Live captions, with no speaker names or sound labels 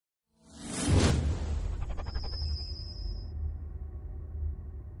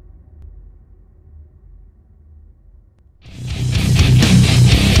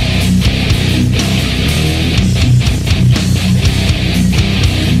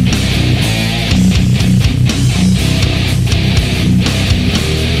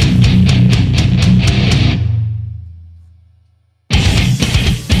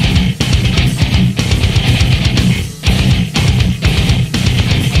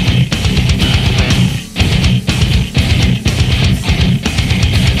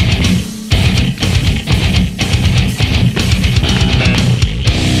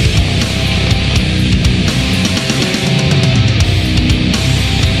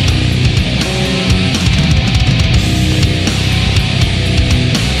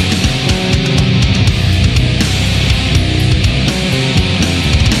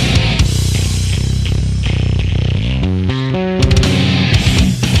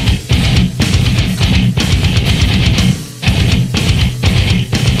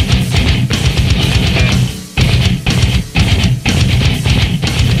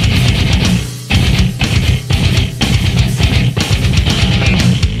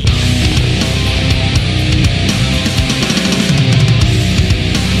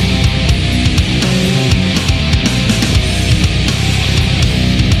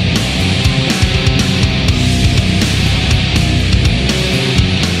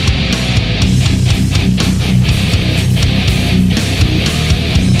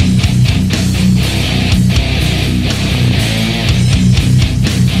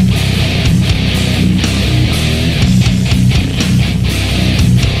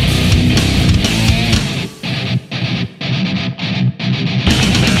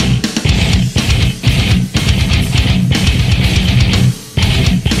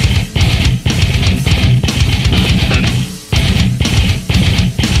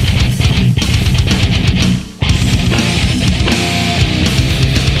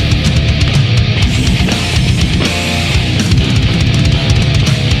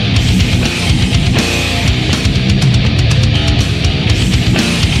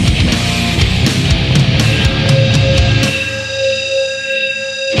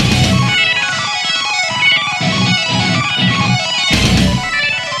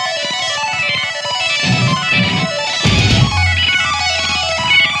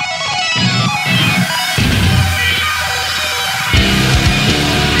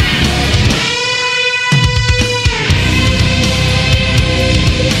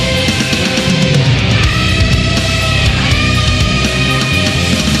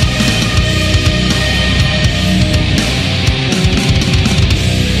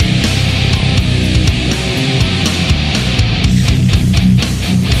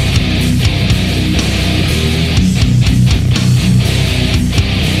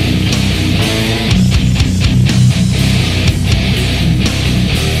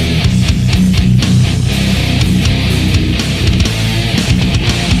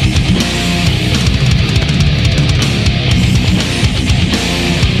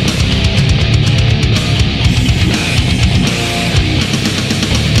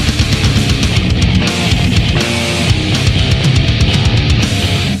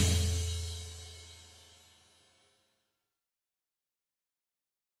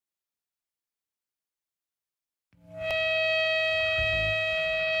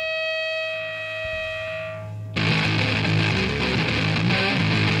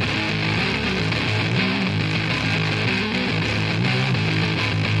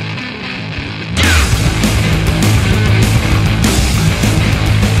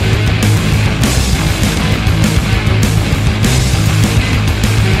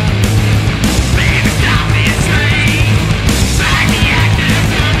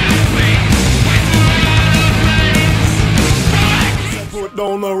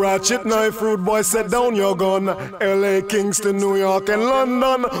down a ratchet knife. Rude boy, set down your gun. LA, Kingston, New York and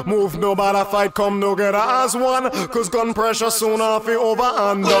London. Move no bother fight, come together as one. Cause gun pressure soon off it over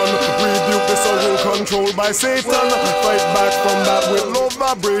and done. Rebuke the soul controlled by Satan. Fight back from that with love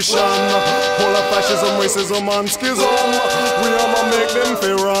vibration. Full of fascism, racism and schism. We I'ma make them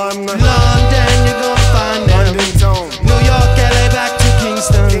feel run. London, you're gonna find them. London town. New York, LA, back to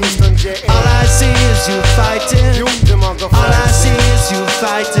Kingston. Kingston, JA. All I see is you fighting. You them a go All I fight. see is you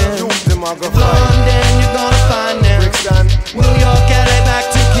fighting. You them a go fight. London, you're gonna find them. Brixton. New York, LA, back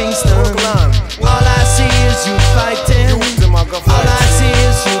to Kingston. Oakland. All I see is you fighting. You them a go All I fight. see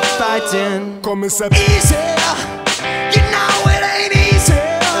is you fighting. Come and say Easy, you know it ain't easy.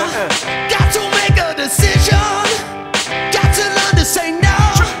 Got to make a decision. Got to learn to say no.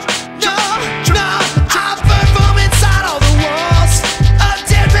 No, no. I've heard from inside all the walls. A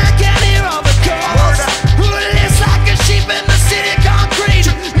dead man can't hear all the calls. Who lives like a sheep in the city concrete.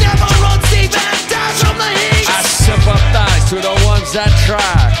 Never runs deep and dies from the heat. I sympathize to the ones that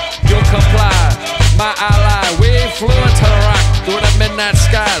try. You'll comply, my ally. We flew into the rock through the midnight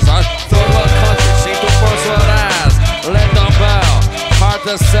skies. Our third world country seen through first world eyes. Lyndon Bell, hard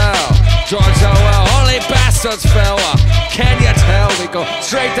to sell. George Orwell, only bastards fell. Can you tell? We go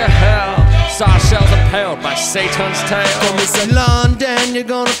straight to hell. Saw shells impaled by Satan's tail. Come and say London, you're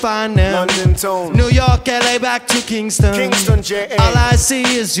gonna find them. London town. New York, LA, back to Kingston. Kingston, JA. All I see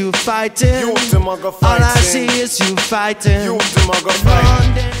is you fighting. You them a go All fighting. I see is you fighting. You them a go fight.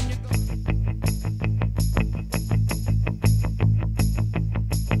 London.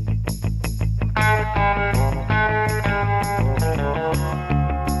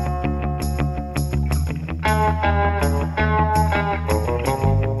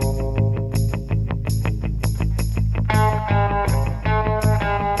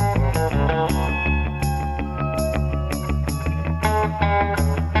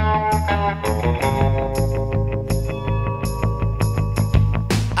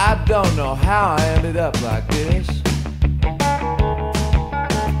 I don't know how I ended up like this.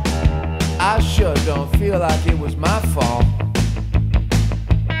 I sure don't feel like it was my fault.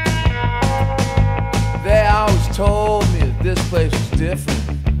 They always told me that this place was different.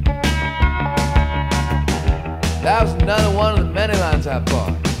 That was another one of the many lines I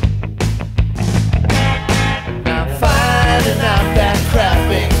bought. I'm finding out that crap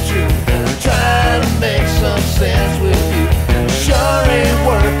ain't true. And I'm trying to make some sense with you. Sure ain't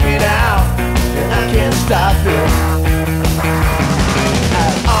working out, and I can't stop it.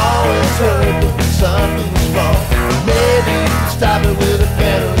 I've always heard that the sun moves wrong. Maybe you can stop it with a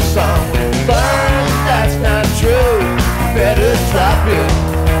better song. But that's not true, you better drop it.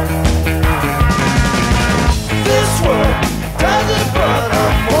 This world doesn't run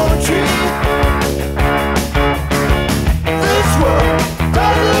on one tree. This world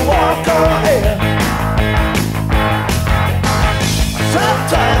doesn't walk on air.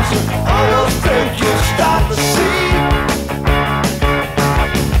 Sometimes you almost think you stop to see.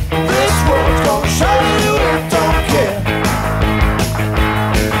 This world's gonna show you it don't care.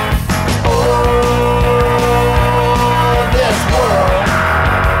 Oh, this world.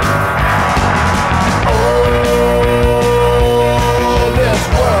 Oh, this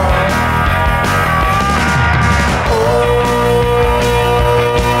world. Oh,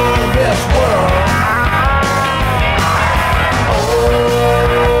 this world.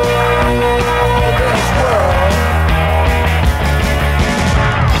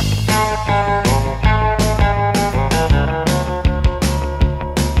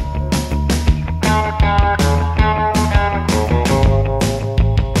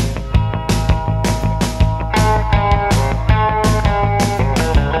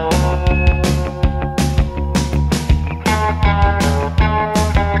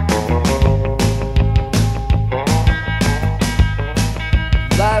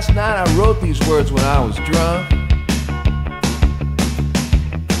 Last night I wrote these words when I was drunk.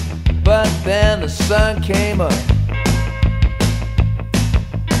 But then the sun came up.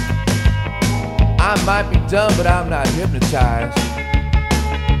 I might be dumb, but I'm not hypnotized.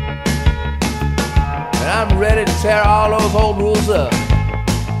 And I'm ready to tear all those old rules up.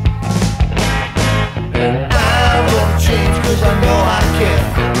 And I'm gonna change cause I know I can.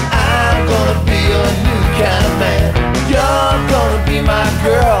 I'm gonna be a new kind of man. You're gonna be my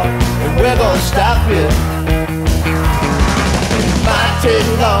girl, and we're gonna stop it. It might take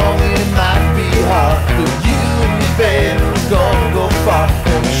long, it might be hard, but you and me, baby, we're gonna go far.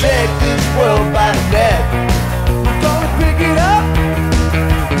 And shake this world by the neck. We're gonna pick it up.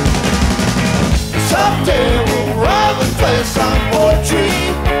 Someday we'll run the place on